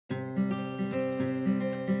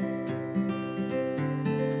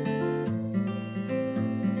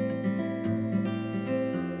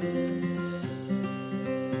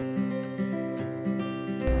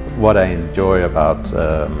what I enjoy about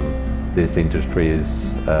this industry is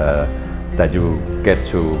that you get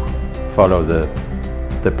to follow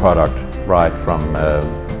the product right from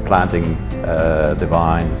planting the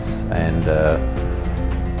vines and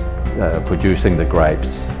producing the grapes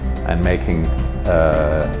and making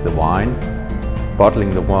the wine,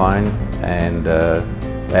 bottling the wine, and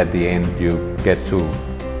at the end you get to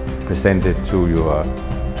present it to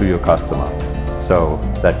your customer. So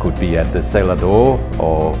that could be at the cellar door,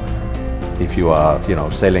 or if you are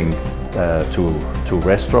selling to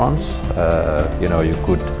restaurants, you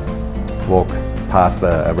could walk past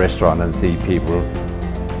a restaurant and see people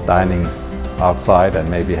dining outside and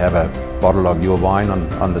maybe have a bottle of your wine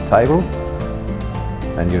on the table,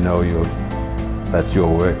 and that's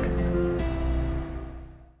your work.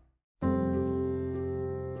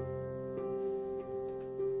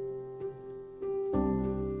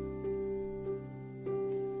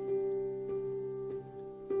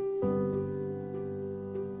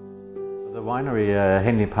 The winery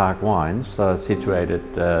Henley Park Wines are situated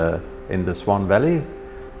in the Swan Valley,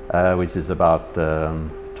 which is about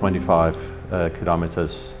 25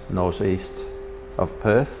 kilometers northeast of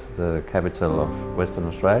Perth, the capital of Western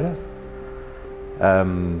Australia.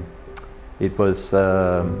 It was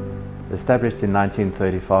established in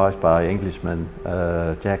 1935 by Englishman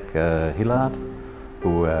Jack Hillard,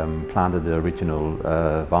 who planted the original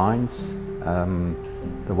vines.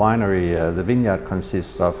 The winery, the vineyard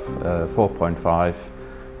consists of 4.5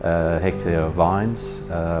 hectare of vines,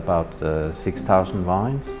 about 6,000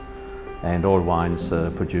 vines, and all wines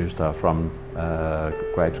produced are from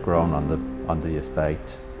grapes grown on the estate.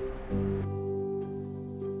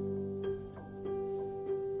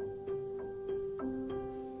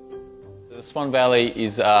 The Swan Valley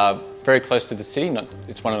is very close to the city.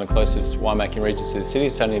 It's one of the closest winemaking regions to the city.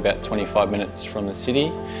 It's only about 25 minutes from the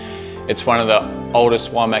city. It's one of the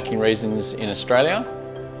oldest winemaking regions in Australia,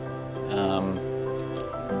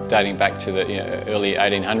 dating back to the early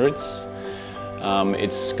 1800s.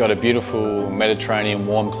 It's got a beautiful Mediterranean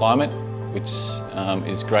warm climate, which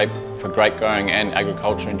is great for grape growing and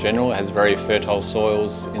agriculture in general. It has very fertile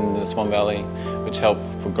soils in the Swan Valley, which help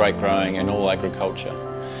for grape growing and all agriculture,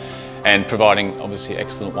 and providing obviously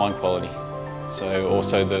excellent wine quality. So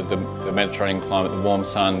also the Mediterranean climate, the warm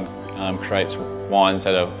sun, creates wines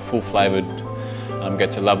that are full flavoured,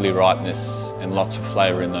 get to lovely ripeness and lots of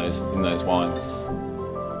flavour in those wines.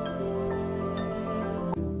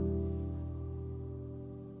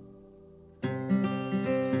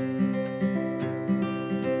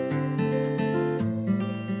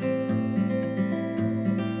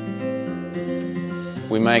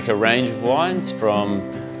 We make a range of wines from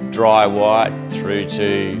dry white through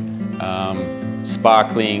to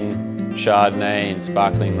sparkling Chardonnay and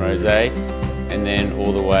sparkling Rosé, and then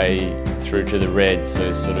all the way through to the red,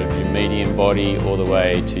 so sort of your medium body all the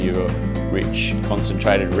way to your rich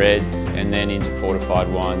concentrated reds, and then into fortified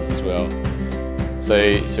wines as well. So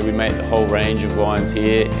we make the whole range of wines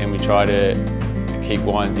here, and we try to keep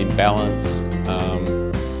wines in balance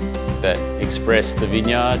that express the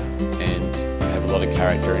vineyard and have a lot of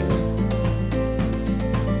character in them.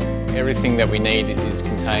 Everything that we need is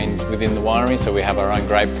contained within the winery, so we have our own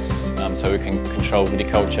grapes, so we can control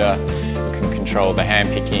viticulture, we can control the hand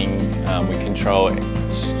picking, we control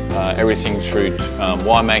everything through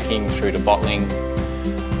winemaking, through to bottling,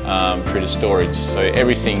 through to storage. So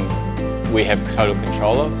everything we have total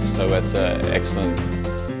control of, so that's an excellent